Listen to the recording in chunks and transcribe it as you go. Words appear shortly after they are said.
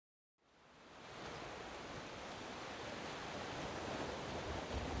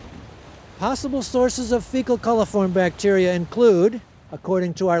Possible sources of fecal coliform bacteria include,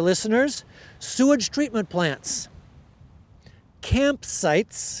 according to our listeners, sewage treatment plants,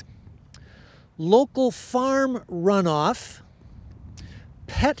 campsites, local farm runoff,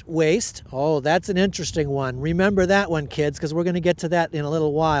 pet waste. Oh, that's an interesting one. Remember that one, kids, because we're going to get to that in a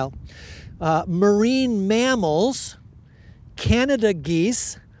little while. Marine mammals, Canada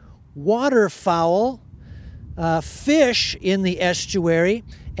geese, waterfowl, fish in the estuary,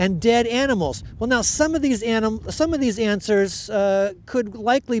 and dead animals. Well, now some of these answers could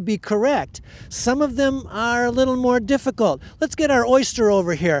likely be correct. Some of them are a little more difficult. Let's get our oyster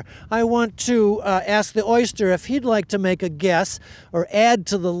over here. I want to ask the oyster if he'd like to make a guess or add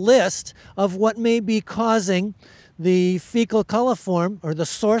to the list of what may be causing the fecal coliform, or the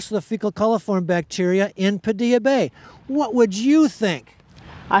source of the fecal coliform bacteria in Padilla Bay. What would you think?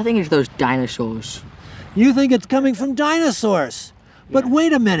 I think it's those dinosaurs. You think it's coming from dinosaurs? But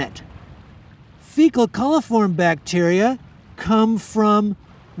wait a minute. Fecal coliform bacteria come from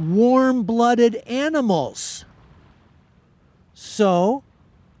warm-blooded animals. So,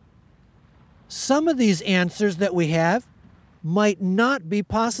 some of these answers that we have might not be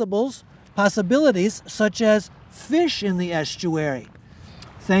possibilities such as fish in the estuary.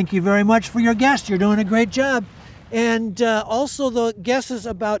 Thank you very much for your guess. You're doing a great job. And also the guesses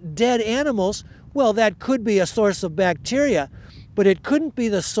about dead animals, well, that could be a source of bacteria, but it couldn't be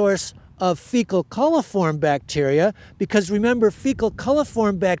the source of fecal coliform bacteria, because remember, fecal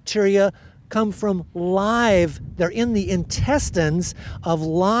coliform bacteria come from they're in the intestines of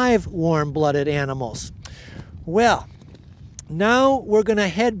live warm-blooded animals. Well, now we're going to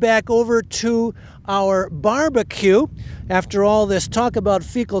head back over to our barbecue. After all this talk about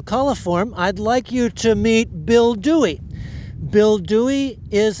fecal coliform, I'd like you to meet Bill Dewey. Bill Dewey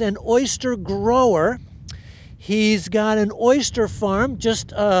is an oyster grower. He's got an oyster farm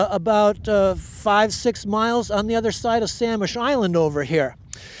just about 5-6 miles on the other side of Samish Island over here.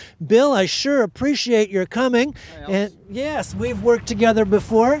 Bill, I sure appreciate your coming. And yes, we've worked together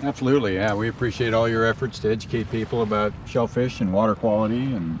before. Absolutely, yeah. We appreciate all your efforts to educate people about shellfish and water quality,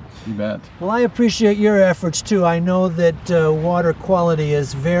 and you bet. Well, I appreciate your efforts too. I know that water quality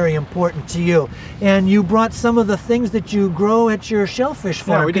is very important to you. And you brought some of the things that you grow at your shellfish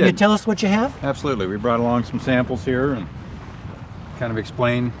farm. Yeah, we did. Can you tell us what you have? Absolutely. We brought along some samples here and kind of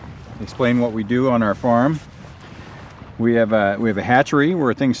explain what we do on our farm. We have a hatchery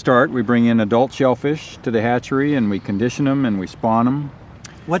where things start. We bring in adult shellfish to the hatchery and we condition them and we spawn them.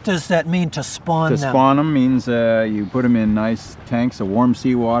 What does that mean, to spawn them? To spawn them means you put them in nice tanks of warm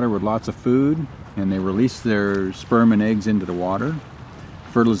seawater with lots of food, and they release their sperm and eggs into the water.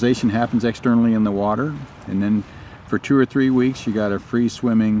 Fertilization happens externally in the water, and then for 2 or 3 weeks you got a free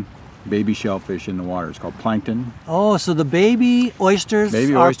swimming baby shellfish in the water. It's called plankton. Oh, so the baby oysters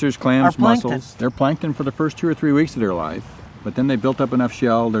oysters, clams, plankton. mussels. They're plankton for the first 2 or 3 weeks of their life, but then they built up enough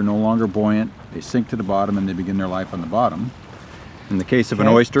shell, they're no longer buoyant, they sink to the bottom and they begin their life on the bottom. In the case of an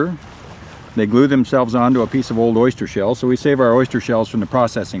oyster, they glue themselves onto a piece of old oyster shell, so we save our oyster shells from the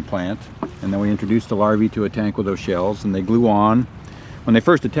processing plant, and then we introduce the larvae to a tank with those shells, and they glue on. When they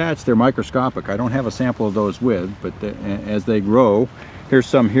first attach, they're microscopic. I don't have a sample of those but as they grow, here's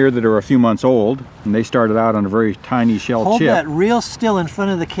some here that are a few months old, and they started out on a very tiny shell chip. Hold that real still in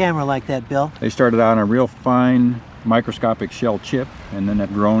front of the camera like that, Bill. They started out on a real fine microscopic shell chip, and then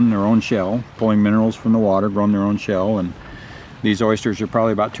have grown their own shell, pulling minerals from the water, grown their own shell, and these oysters are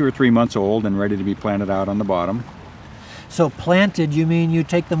probably about 2 or 3 months old and ready to be planted out on the bottom. So planted, you mean you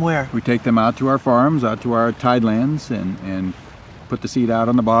take them where? We take them out to our farms, out to our tidelands, and put the seed out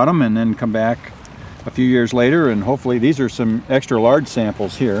on the bottom, and then come back a few years later, and hopefully these are some extra large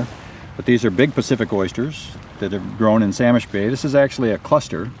samples here, but these are big Pacific oysters that have grown in Samish Bay. This is actually a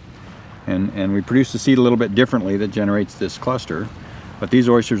cluster, and we produce the seed a little bit differently that generates this cluster. But these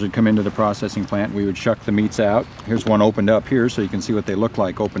oysters would come into the processing plant. We would shuck the meats out. Here's one opened up here so you can see what they look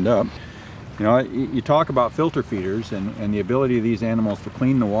like opened up. You know, you talk about filter feeders and the ability of these animals to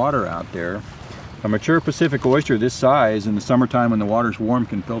clean the water out there. A mature Pacific oyster this size in the summertime when the water's warm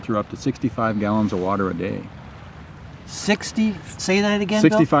can filter up to 65 gallons of water a day. 60? Say that again,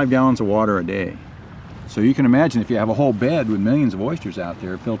 65 gallons of water a day. So you can imagine if you have a whole bed with millions of oysters out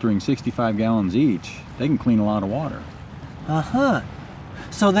there filtering 65 gallons each, they can clean a lot of water. Uh-huh.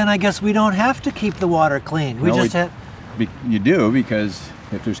 So then I guess we don't have to keep the water clean. You do, because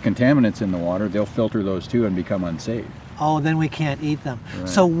if there's contaminants in the water, they'll filter those too and become unsafe. Oh, then we can't eat them. Right.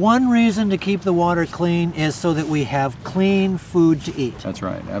 So one reason to keep the water clean is so that we have clean food to eat. That's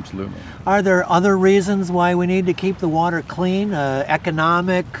right, absolutely. Are there other reasons why we need to keep the water clean?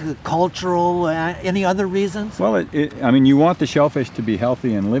 Economic, cultural, any other reasons? Well, I mean, you want the shellfish to be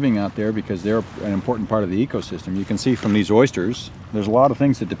healthy and living out there because they're an important part of the ecosystem. You can see from these oysters, there's a lot of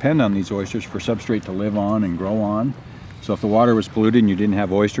things that depend on these oysters for substrate to live on and grow on. So if the water was polluted and you didn't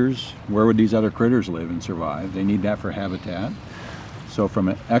have oysters, where would these other critters live and survive? They need that for habitat. So from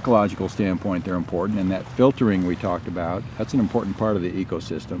an ecological standpoint, they're important. And that filtering we talked about, that's an important part of the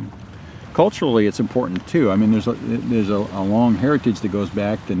ecosystem. Culturally, it's important too. I mean, there's a long heritage that goes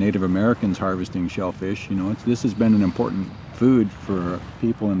back to Native Americans harvesting shellfish. You know, this has been an important food for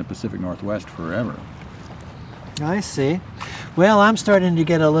people in the Pacific Northwest forever. I see. Well, I'm starting to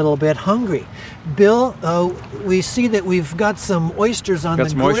get a little bit hungry. Bill, we see that we've got some oysters on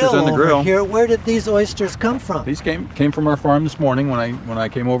the grill here. Where did these oysters come from? These came from our farm this morning. When I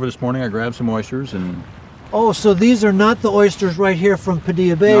came over this morning, I grabbed some oysters and. Oh, so these are not the oysters right here from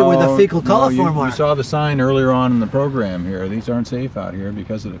Padilla Bay where the fecal coliform are. You saw the sign earlier on in the program here. These aren't safe out here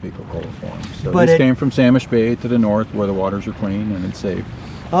because of the fecal coliform. So these came from Samish Bay to the north where the waters are clean and it's safe.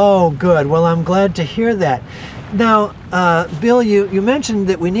 Oh, good. Well, I'm glad to hear that. Now, Bill, you mentioned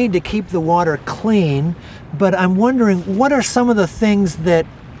that we need to keep the water clean, but I'm wondering what are some of the things that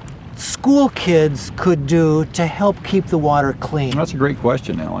school kids could do to help keep the water clean? That's a great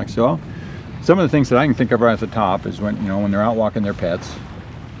question, Alex. So, some of the things that I can think of right at the top is when they're out walking their pets,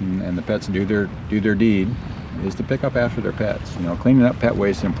 and the pets do their deed, is to pick up after their pets. Cleaning up pet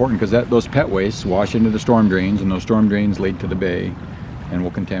waste is important because those pet wastes wash into the storm drains, and those storm drains lead to the bay, and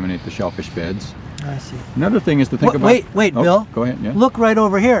will contaminate the shellfish beds. I see. Another thing is to think about. Wait, Bill. Go ahead. Yeah. Look right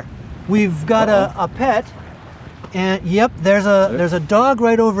over here. We've got a pet, and yep, there's a dog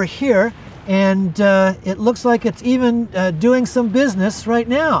right over here, and it looks like it's even doing some business right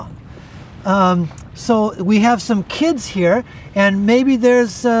now. So we have some kids here, and maybe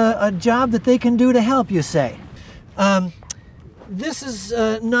there's a job that they can do to help, you say. This is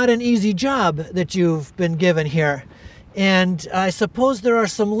not an easy job that you've been given here. And I suppose there are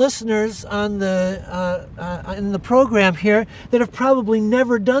some listeners on in the program here that have probably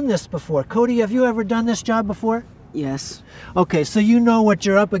never done this before. Cody, have you ever done this job before? Yes. Okay, so you know what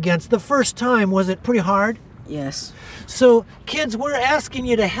you're up against. The first time, was it pretty hard? Yes. So, kids, we're asking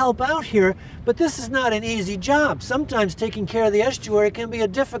you to help out here, but this is not an easy job. Sometimes taking care of the estuary can be a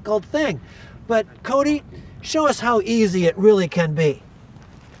difficult thing. But, Cody, show us how easy it really can be.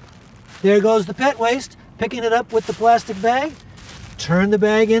 There goes the pet waste. Picking it up with the plastic bag, turn the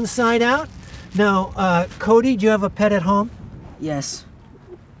bag inside out. Now, Cody, do you have a pet at home? Yes.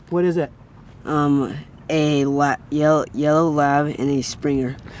 What is it? A yellow lab and a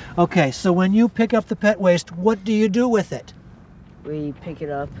Springer. Okay, so when you pick up the pet waste, what do you do with it? We pick it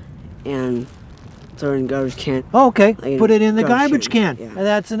up and throw it in the garbage can. Okay, put it in the garbage can. Yeah.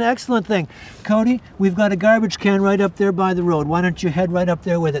 That's an excellent thing. Cody, we've got a garbage can right up there by the road. Why don't you head right up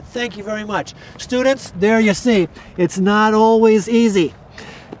there with it? Thank you very much. Students, there you see, it's not always easy.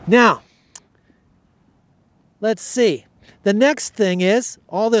 Now, let's see. The next thing is,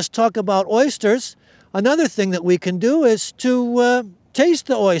 all this talk about oysters, another thing that we can do is to taste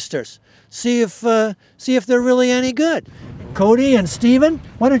the oysters. See if they're really any good. Cody and Stephen,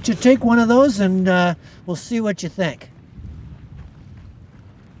 why don't you take one of those and we'll see what you think.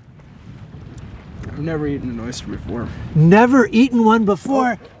 I've never eaten an oyster before. Never eaten one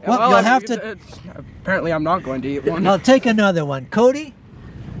before? Well, you'll have to... Apparently I'm not going to eat one. I'll take another one. Cody?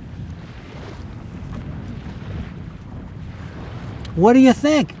 What do you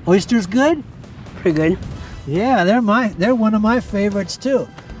think? Oysters good? Pretty good. Yeah, they're one of my favorites too.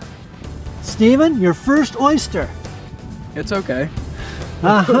 Stephen, your first oyster. It's okay.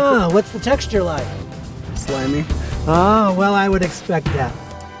 Uh-huh. What's the texture like? Slimy. Oh, well, I would expect that.